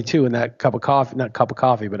 342 in that cup of coffee, not cup of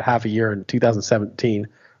coffee, but half a year in 2017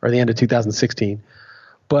 or the end of 2016.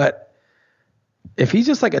 But if he's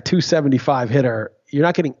just like a 275 hitter, you're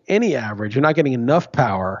not getting any average. You're not getting enough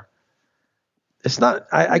power. It's not.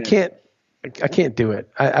 I can't do it.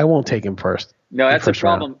 I won't take him first. No, that's a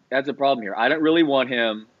problem. That's a problem here. I don't really want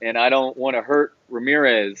him, and I don't want to hurt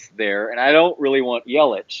Ramirez there, and I don't really want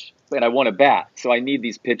Yelich, and I want to bat. So I need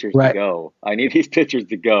these pitchers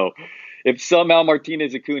to go. If somehow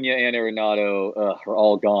Martinez, Acuna, and Arenado are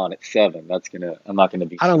all gone at 7, I'm not gonna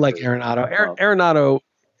be. I don't like Arenado.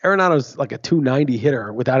 Arenado's like a 290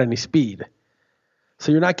 hitter without any speed.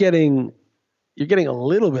 So you're getting a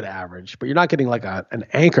little bit average, but you're not getting like an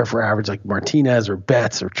anchor for average like Martinez or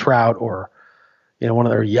Betts or Trout or one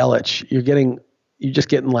of their Yelich. You're just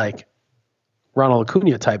getting like Ronald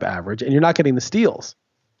Acuna type average, and you're not getting the steals.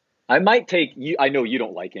 I might take you. I know you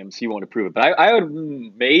don't like him, so you won't approve it. But I would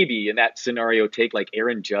maybe in that scenario take like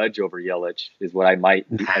Aaron Judge over Yelich is what I might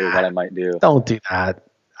do. Don't do that.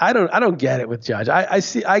 I don't get it with Judge. I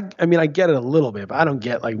mean I get it a little bit, but I don't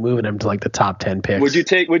get like moving him to like the top 10 picks. Would you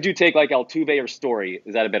take like Altuve or Story?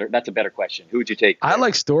 That's a better question. Who would you take? I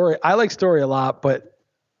like Story a lot, but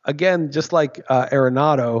again, just like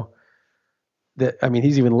Arenado, he had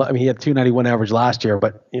 291 average last year,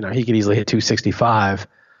 but he could easily hit 265.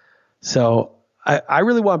 So I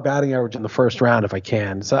really want batting average in the first round if I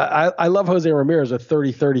can. So I love Jose Ramirez at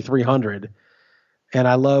 300, and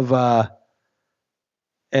I love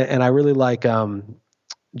and I really like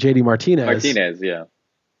JD Martinez.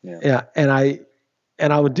 Yeah, and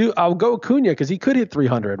I'll go Acuna because he could hit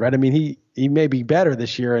 300, right? I mean, he may be better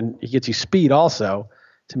this year, and he gets you speed also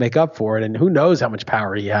to make up for it. And who knows how much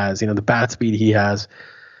power he has? The bat speed he has.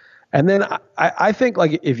 And then I think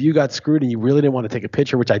like if you got screwed and you really didn't want to take a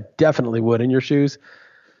pitcher, which I definitely would in your shoes,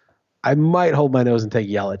 I might hold my nose and take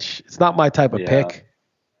Yelich. It's not my type of pick,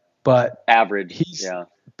 but average. He's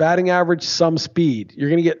batting average, some speed. You're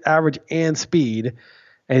going to get average and speed,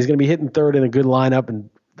 and he's going to be hitting third in a good lineup, and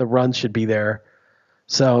the runs should be there.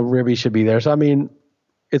 So Ribby should be there. So I mean,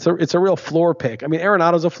 it's a real floor pick. I mean,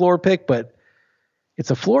 Arenado's a floor pick, but it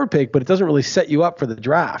doesn't really set you up for the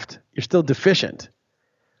draft. You're still deficient.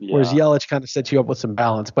 Yeah. Whereas Yelich kind of sets you up with some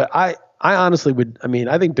balance. But I honestly would. I mean,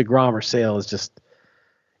 I think DeGrom or Sale is just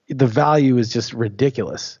the value is just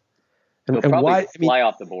ridiculous. They'll probably fly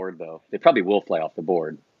off the board, though. They probably will fly off the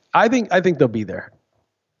board. I think they'll be there.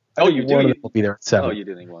 You do? One of them will be there at 7. Oh, you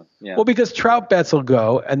do think one? Yeah. Well, because Trout bets will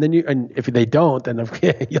go, and if they don't, then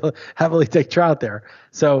you'll heavily take Trout there.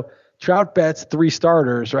 So Trout bets 3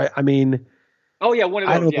 starters, right? I mean. Oh yeah, one of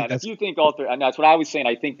those. Yeah, if you think all 3, and that's what I was saying.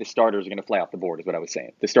 I think the starters are going to fly off the board. Is what I was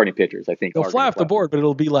saying. The starting pitchers, I think, they'll fly off the board, but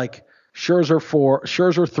it'll be like Scherzer 4,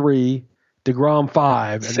 Scherzer 3, DeGrom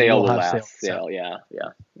 5, and Sale will last. Sale, yeah.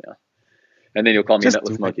 And then you'll call me a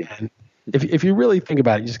nutless monkey. If you really think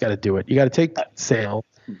about it, you just got to do it. You got to take Sale,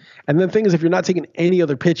 and the thing is, if you're not taking any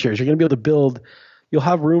other pitchers, you're going to be able to build. You'll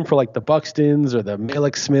have room for like the Buxtons or the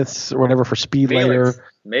Malek Smiths or whatever for speed later.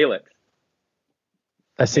 Malek.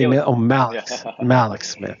 I say Malek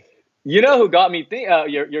Smith. You know who got me?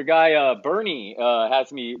 Your guy Bernie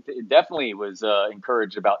has me definitely was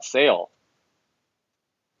encouraged about Sale.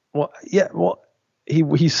 Well, yeah. Well,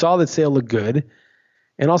 he saw that Sale looked good,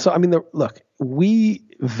 and also, I mean, look, we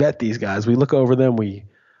vet these guys. We look over them. We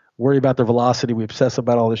worry about their velocity. We obsess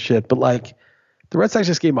about all this shit. But like, the Red Sox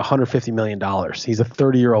just gave him $150 million. He's a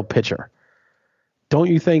 30-year-old pitcher.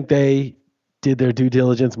 Don't you think they did their due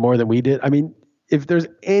diligence more than we did? I mean. if there's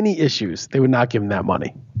any issues, they would not give him that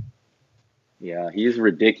money. Yeah, he's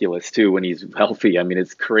ridiculous too when he's healthy. I mean,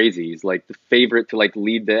 it's crazy. He's like the favorite to like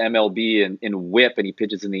lead the MLB in WHIP, and he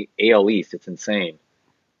pitches in the AL East. It's insane.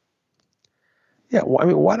 Yeah, well, I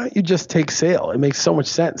mean, why don't you just take Sale? It makes so much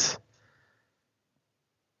sense.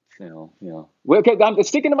 Well, okay, I'm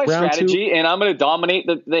sticking to my Round strategy, 2. and I'm going to dominate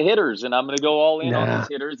the hitters, and I'm going to go all in on those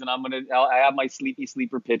hitters, and I have my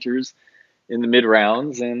sleeper pitchers in the mid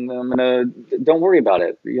rounds, and I'm gonna don't worry about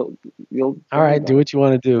it. You'll all right. Do what you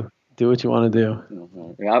want to do. Do what you want to do.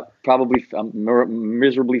 Yeah, I'm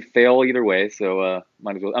miserably fail either way, so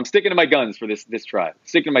might as well. I'm sticking to my guns for this try.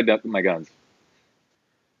 Sticking to my guns.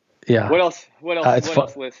 Yeah. What else? What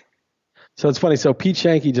else, Liss? So it's funny. So Pete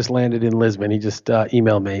Shanky just landed in Lisbon. He just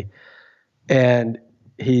emailed me, and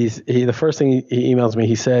the first thing he emails me,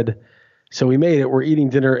 he said, "So we made it. We're eating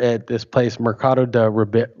dinner at this place, Mercado de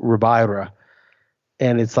Ribeira,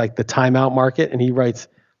 and it's like the timeout market." And he writes,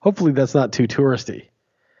 "Hopefully that's not too touristy."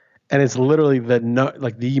 And it's literally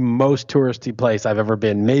the most touristy place I've ever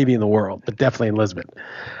been, maybe in the world, but definitely in Lisbon.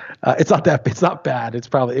 It's not bad.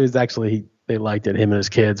 They liked it, him and his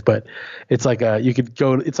kids, but it's like you could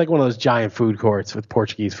go. It's like one of those giant food courts with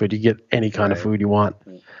Portuguese food. You get any kind of food you want.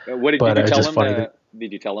 What did you tell him?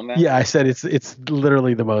 Did you tell him that? Yeah, I said it's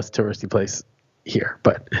literally the most touristy place here,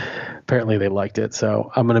 but apparently they liked it. So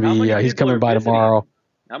I'm gonna be. He's coming by tomorrow.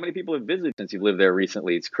 How many people have visited since you've lived there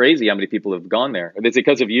recently? It's crazy how many people have gone there. Is it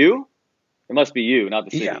because of you? It must be you, not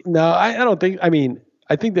the city. Yeah, no, I don't think. I mean,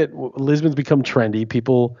 I think that Lisbon's become trendy.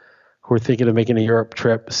 People who are thinking of making a Europe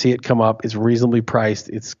trip see it come up. It's reasonably priced.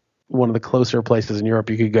 It's one of the closer places in Europe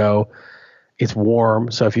you could go. It's warm,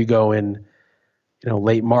 so if you go in,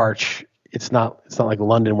 late March, it's not like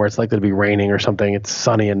London where it's likely to be raining or something. It's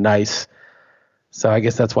sunny and nice. So I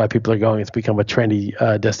guess that's why people are going. It's become a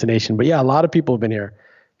trendy destination. But yeah, a lot of people have been here.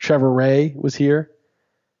 Trevor Ray was here.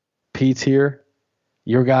 Pete's here.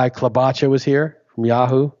 Your guy Klabacha was here from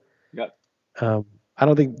Yahoo. Yep. I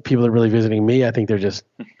don't think people are really visiting me. I think they're just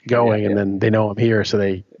going and then they know I'm here, so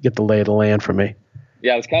they get the lay of the land from me.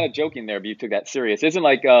 Yeah, I was kind of joking there, but you took that serious.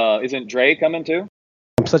 Isn't Dre coming too?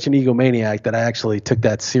 I'm such an egomaniac that I actually took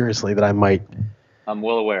that seriously that I might. I'm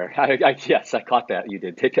well aware. Yes, I caught that. You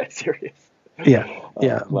did take that serious.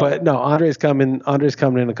 Yeah. But no, Andre's coming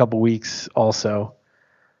in a couple weeks also.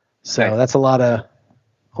 So nice. That's a lot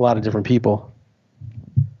of different people.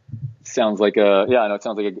 Sounds like it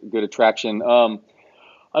sounds like a good attraction.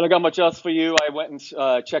 I don't got much else for you. I went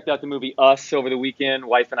and checked out the movie Us over the weekend.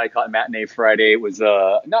 Wife and I caught matinee Friday. It was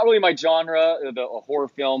not really my genre, a horror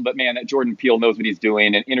film, but man, that Jordan Peele knows what he's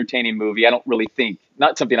doing. An entertaining movie. I don't really think,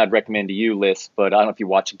 not something I'd recommend to you, Liss, but I don't know if you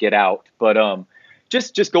watch Get Out. But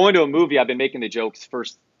just going to a movie, I've been making the jokes.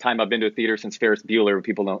 First time I've been to a theater since Ferris Bueller.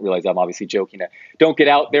 People don't realize I'm obviously joking. I don't get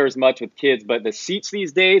out there as much with kids, but the seats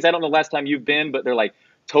these days, I don't know the last time you've been, but they're like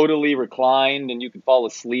totally reclined and you can fall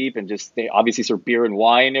asleep, and just they obviously serve beer and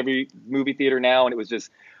wine every movie theater now, and it was just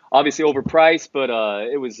obviously overpriced, but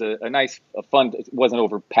it was a nice, fun. It wasn't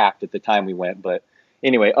overpacked at the time we went, but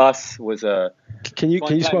anyway, Us was a. Can you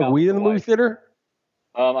smoke weed in the movie theater?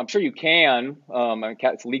 I'm sure you can.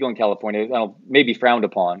 It's legal in California. Maybe frowned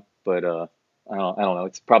upon, but I don't know.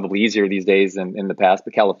 It's probably easier these days than in the past,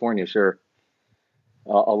 but California, sure.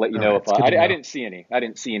 I'll let you know if I didn't see any. I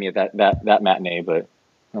didn't see any of that matinee, but.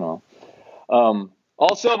 I don't know.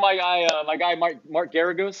 Also, my guy Mark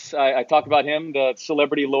Garagos, I talk about him, the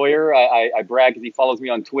celebrity lawyer. I brag because he follows me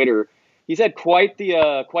on Twitter. He's had quite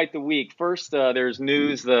the week. First, there's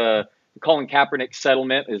news the Colin Kaepernick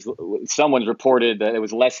settlement is. Someone's reported that it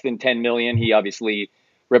was less than $10 million. He obviously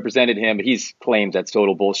represented him, but he claims that's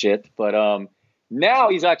total bullshit. But now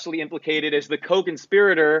he's actually implicated as the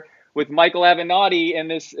co-conspirator with Michael Avenatti in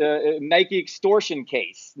this Nike extortion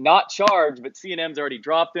case. Not charged, but C&M's already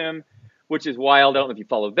dropped him, which is wild. I don't know if you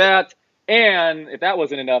followed that. And if that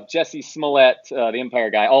wasn't enough, Jesse Smollett, the Empire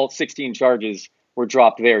guy, all 16 charges were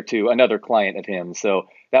dropped there too, another client of him. So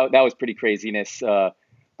that was pretty craziness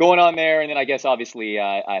going on there. And then I guess obviously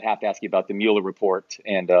I'd have to ask you about the Mueller report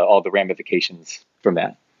and all the ramifications from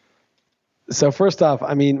that. So first off,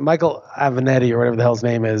 I mean, Michael Avenatti or whatever the hell his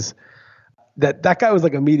name is, that guy was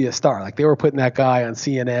like a media star. Like they were putting that guy on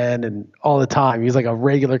CNN and all the time. He's like a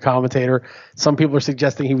regular commentator. Some people are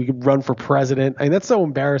suggesting he could run for president. I mean, that's so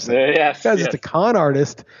embarrassing. Yes, guy's just a con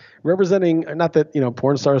artist representing, not that,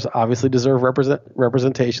 porn stars obviously deserve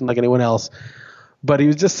representation like anyone else, but he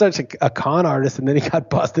was just such a con artist. And then he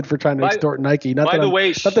got busted for trying to extort Nike. Not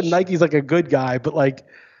that Nike's like a good guy, but like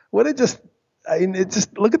look at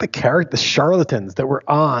the charlatans that were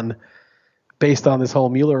on based on this whole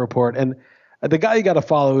Mueller report. And the guy you got to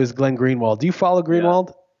follow is Glenn Greenwald. Do you follow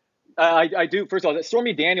Greenwald? I do. First of all,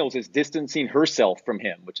 Stormy Daniels is distancing herself from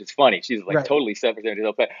him, which is funny. She's like totally separate.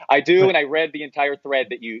 But I do, and I read the entire thread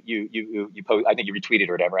that you post. I think you retweeted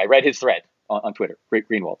or whatever. I read his thread on Twitter,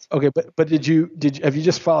 Greenwald's. Okay, but have you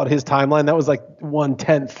just followed his timeline? That was like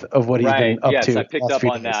 1/10 of what he's been up to. I picked up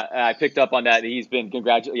on that. I picked up on that. He's been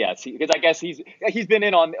congratulated. Yes, because I guess he's been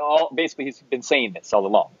in on all. Basically, he's been saying this all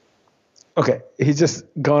along. Okay, he's just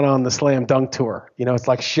gone on the slam dunk tour. It's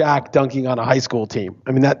like Shaq dunking on a high school team.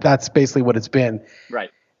 I mean, that's basically what it's been. Right.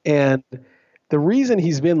 And the reason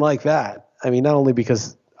he's been like that, I mean, not only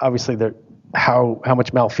because obviously how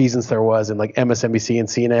much malfeasance there was in like MSNBC and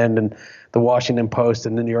CNN and the Washington Post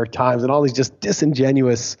and the New York Times and all these just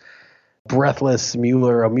disingenuous, breathless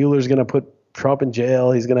Mueller. Mueller's going to put Trump in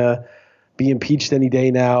jail. He's going to be impeached any day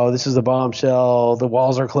now. This is a bombshell. The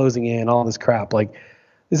walls are closing in, all this crap. Like,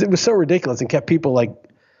 it was so ridiculous and kept people like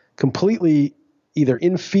completely either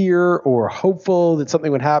in fear or hopeful that something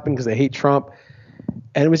would happen because they hate Trump.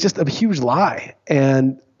 And it was just a huge lie.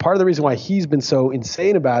 And part of the reason why he's been so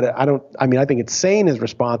insane about it, I think it's sane, his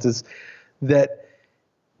response is that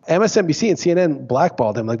MSNBC and CNN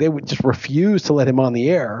blackballed him. Like, they would just refuse to let him on the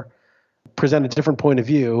air, present a different point of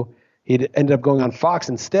view. He'd ended up going on Fox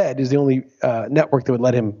instead. He's the only network that would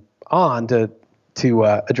let him on to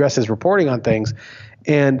address his reporting on things.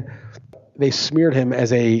 And they smeared him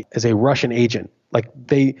as a Russian agent. Like,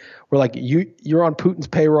 they were like, you're on Putin's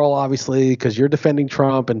payroll, obviously, because you're defending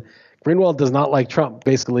Trump. And Greenwald does not like Trump,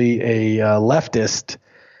 basically a leftist,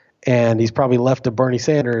 and he's probably left of Bernie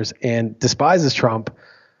Sanders and despises Trump.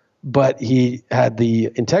 But he had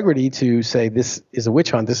the integrity to say this is a witch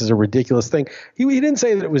hunt. This is a ridiculous thing. He didn't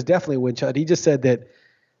say that it was definitely a witch hunt. He just said that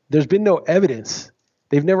there's been no evidence.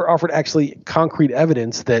 They've never offered actually concrete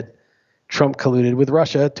evidence that Trump colluded with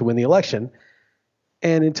Russia to win the election.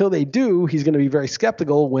 And until they do, he's going to be very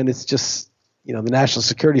skeptical when it's just, the national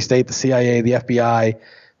security state, the CIA, the FBI,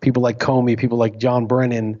 people like Comey, people like John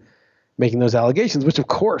Brennan making those allegations, which of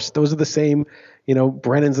course, those are the same,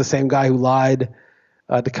 Brennan's the same guy who lied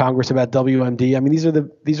to Congress about WMD. I mean,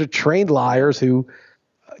 these are trained liars who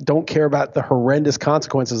don't care about the horrendous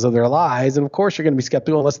consequences of their lies. And of course, you're going to be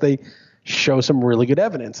skeptical unless they show some really good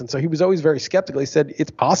evidence. And so he was always very skeptical. He said,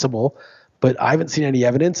 it's possible, but I haven't seen any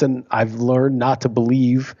evidence, and I've learned not to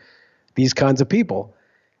believe these kinds of people.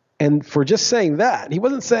 And for just saying that, he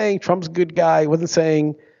wasn't saying Trump's a good guy. He wasn't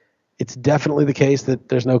saying it's definitely the case that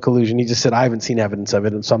there's no collusion. He just said, I haven't seen evidence of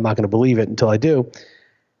it, and so I'm not going to believe it until I do.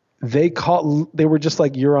 They were just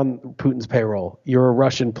like, you're on Putin's payroll. You're a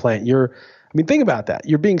Russian plant. Think about that.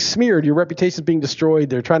 You're being smeared. Your reputation's being destroyed.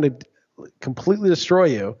 They're trying to completely destroy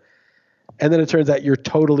you. And then it turns out you're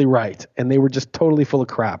totally right. And they were just totally full of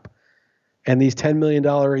crap. And these $10 million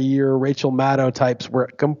a year Rachel Maddow types were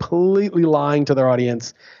completely lying to their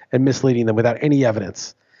audience and misleading them without any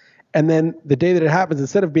evidence. And then the day that it happens,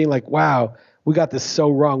 instead of being like, wow, we got this so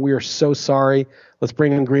wrong. We are so sorry. Let's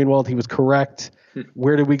bring in Greenwald. He was correct.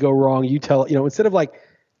 Where did we go wrong? You tell, instead of like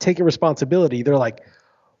taking responsibility, they're like,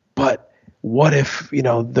 but what if,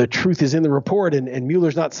 the truth is in the report and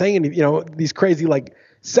Mueller's not saying anything, these crazy like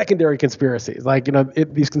secondary conspiracies, like,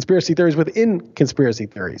 these conspiracy theories within conspiracy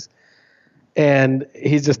theories. And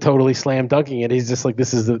he's just totally slam dunking it. He's just like,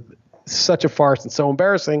 this is such a farce and so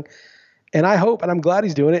embarrassing. And I hope, and I'm glad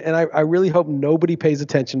he's doing it. And I really hope nobody pays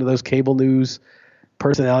attention to those cable news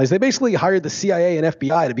personalities. They basically hired the CIA and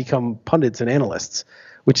FBI to become pundits and analysts,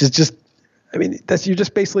 which is just, you're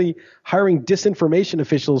just basically hiring disinformation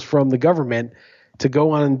officials from the government to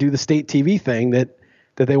go on and do the state TV thing that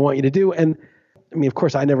they want you to do. And of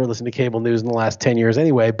course, I never listened to cable news in the last 10 years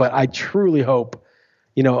anyway, but I truly hope,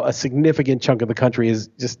 a significant chunk of the country is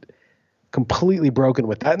just completely broken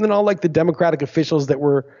with that. And then all like the Democratic officials that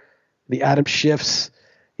were the Adam Schiffs,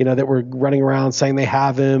 that were running around saying they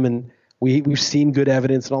have him and we've seen good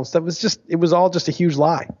evidence and all this stuff. It was all just a huge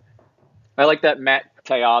lie. I like that Matt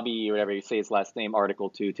Taibbi, or whatever you say his last name, article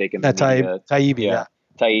too, taking the media. Taibbi,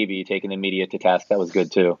 Taibbi taking the media to task. That was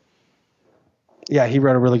good too. Yeah, he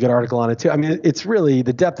wrote a really good article on it too. It's really,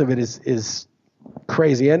 the depth of it is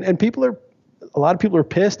crazy. And a lot of people are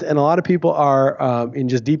pissed, and a lot of people are in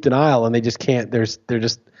just deep denial, and they just can't. They're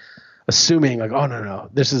just assuming like, oh no,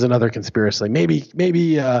 this is another conspiracy.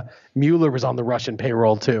 Maybe Mueller was on the Russian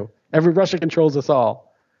payroll too. Russia controls us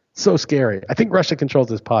all. So scary. I think Russia controls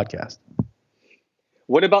this podcast.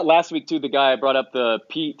 What about last week too? The guy I brought up, the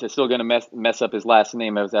Pete, is still going to mess up his last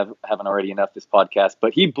name. I haven't already enough this podcast,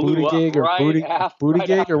 but he blew up right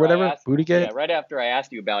after I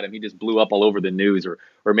asked you about him. He just blew up all over the news, or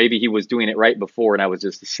maybe he was doing it right before and I was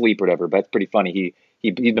just asleep or whatever. But it's pretty funny.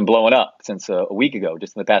 He's been blowing up since a week ago,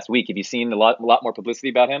 just in the past week. Have you seen a lot more publicity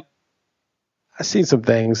about him? I've seen some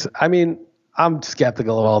things. I mean, I'm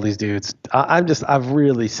skeptical of all these dudes. I've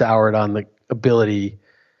really soured on the ability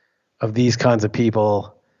of these kinds of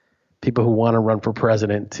people who want to run for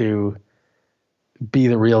president, to be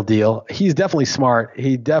the real deal. He's definitely smart.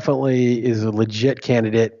 He definitely is a legit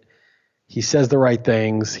candidate. He says the right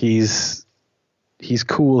things. He's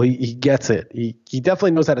cool. He gets it. He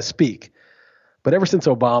definitely knows how to speak. But ever since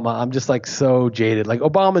Obama, I'm just like so jaded. Like,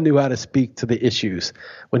 Obama knew how to speak to the issues.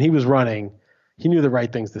 When he was running, he knew the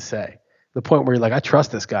right things to say. The point where you're like, I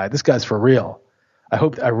trust this guy. This guy's for real.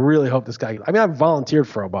 I really hope this guy. I mean, I volunteered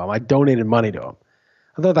for Obama. I donated money to him.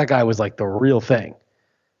 I thought that guy was like the real thing.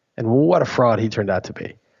 And what a fraud he turned out to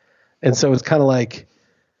be. And so it's kind of like,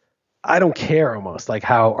 I don't care almost like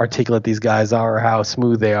how articulate these guys are or how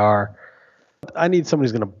smooth they are. I need somebody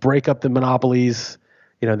who's going to break up the monopolies.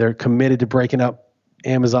 You know, they're committed to breaking up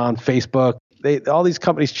Amazon, Facebook. All these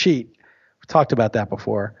companies cheat. We've talked about that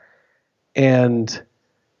before. And,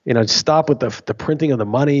 you know, stop with the printing of the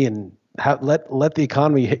money and let the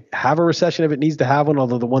economy have a recession if it needs to have one,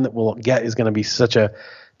 although the one that we'll get is going to be such a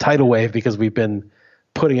tidal wave because we've been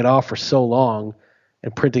putting it off for so long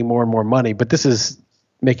and printing more and more money. But this is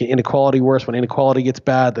making inequality worse. When inequality gets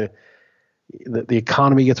bad, the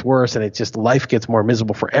economy gets worse, and it just life gets more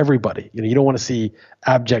miserable for everybody. You know, you don't want to see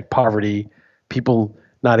abject poverty, people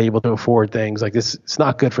not able to afford things like this. It's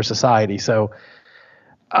not good for society. So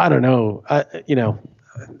I don't know.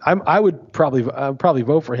 I would probably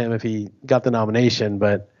vote for him if he got the nomination,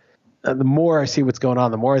 but the more I see what's going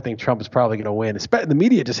on, the more I think Trump is probably going to win. The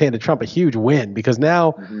media just handed Trump a huge win because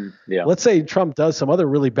now, let's say Trump does some other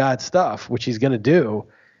really bad stuff, which he's going to do.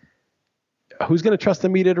 Who's going to trust the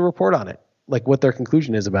media to report on it? Like what their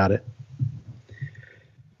conclusion is about it?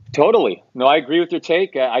 Totally. No, I agree with your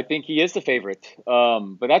take. I think he is the favorite.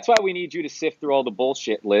 But that's why we need you to sift through all the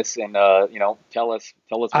bullshit lists and, tell us.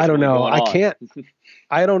 What's I don't know. I on. can't.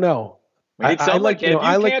 I don't know. We need someone.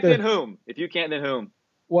 Then whom? If you can't, then whom?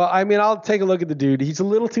 Well, I mean, I'll take a look at the dude. He's a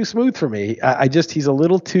little too smooth for me. He's a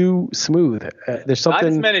little too smooth. There's something. I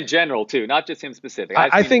just meant in general too, not just him specific.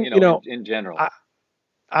 I think in general.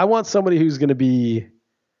 I want somebody who's going to be.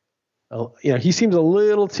 He seems a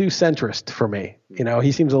little too centrist for me.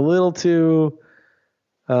 He seems a little too.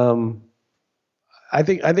 I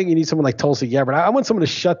think you need someone like Tulsi Gabbard. I want someone to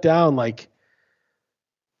shut down like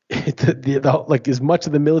like as much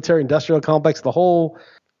of the military-industrial complex, the whole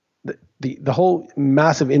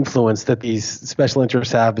massive influence that these special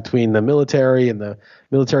interests have between the military and the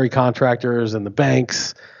military contractors and the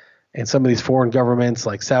banks and some of these foreign governments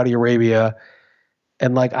like Saudi Arabia.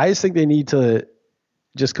 And like, I just think they need to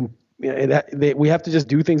just, we have to just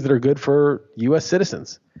do things that are good for U.S.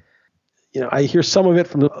 citizens. I hear some of it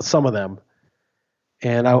from some of them.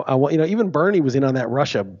 And I want, even Bernie was in on that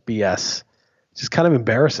Russia BS. It's just kind of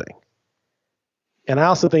embarrassing. And I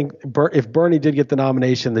also think if Bernie did get the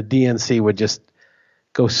nomination, the DNC would just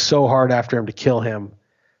go so hard after him to kill him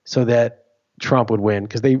so that Trump would win.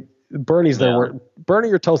 Because Bernie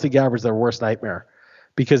or Tulsi Gabbard's their worst nightmare,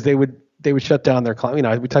 because they would shut down their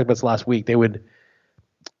client. We talked about this last week. They would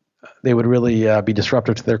really be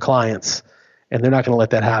disruptive to their clients, and they're not going to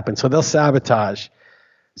let that happen. So they'll sabotage.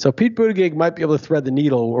 So Pete Buttigieg might be able to thread the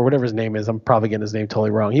needle, or whatever his name is. I'm probably getting his name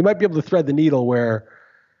totally wrong. He might be able to thread the needle where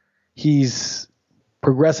he's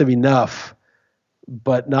progressive enough,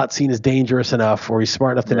 but not seen as dangerous enough, or he's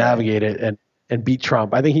smart enough to navigate it and beat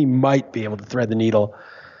Trump. I think he might be able to thread the needle,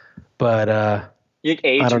 but you think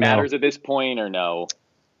age matters at this point, or no?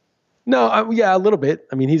 No, a little bit.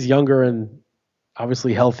 I mean, he's younger and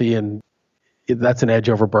obviously healthy, and that's an edge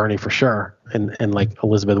over Bernie for sure. And like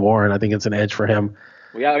Elizabeth Warren, I think it's an edge for him.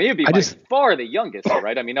 Well, yeah, he'd be by far the youngest,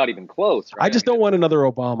 right? I mean, not even close. Right? I just don't want another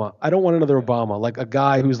Obama. I don't want another Obama, like a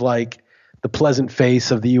guy who's like the pleasant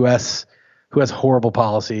face of the U.S., who has horrible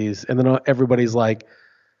policies. And then everybody's like,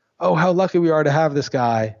 oh, how lucky we are to have this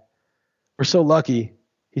guy. We're so lucky.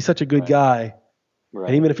 He's such a good guy. Right.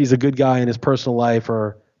 And even if he's a good guy in his personal life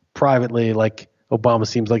or privately, like Obama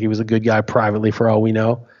seems like he was a good guy privately for all we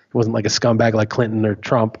know. He wasn't like a scumbag like Clinton or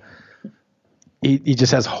Trump. He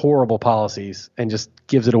just has horrible policies and just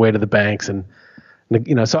gives it away to the banks. And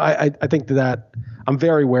so I think that I'm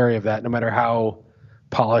very wary of that, no matter how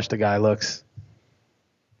polished a guy looks.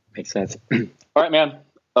 Makes sense. All right, man.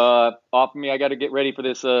 Off me. I got to get ready for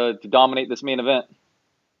this to dominate this main event.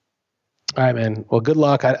 All right, man. Well, good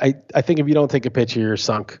luck. I think if you don't take a picture, you're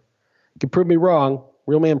sunk. You can prove me wrong.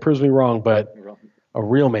 Real man proves me wrong, but a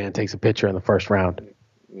real man takes a picture in the first round.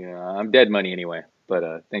 Yeah, I'm dead money anyway.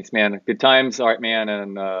 But thanks, man. Good times. All right, man.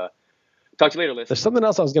 And talk to you later, Liss. There's something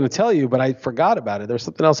else I was going to tell you, but I forgot about it. There's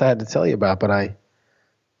something else I had to tell you about, but I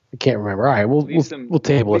I can't remember. All right, we'll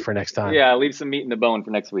table it for next time. Yeah, leave some meat in the bone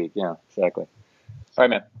for next week. Yeah, exactly. All right,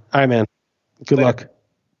 man. All right, man. Good luck.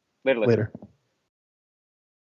 Later. Later.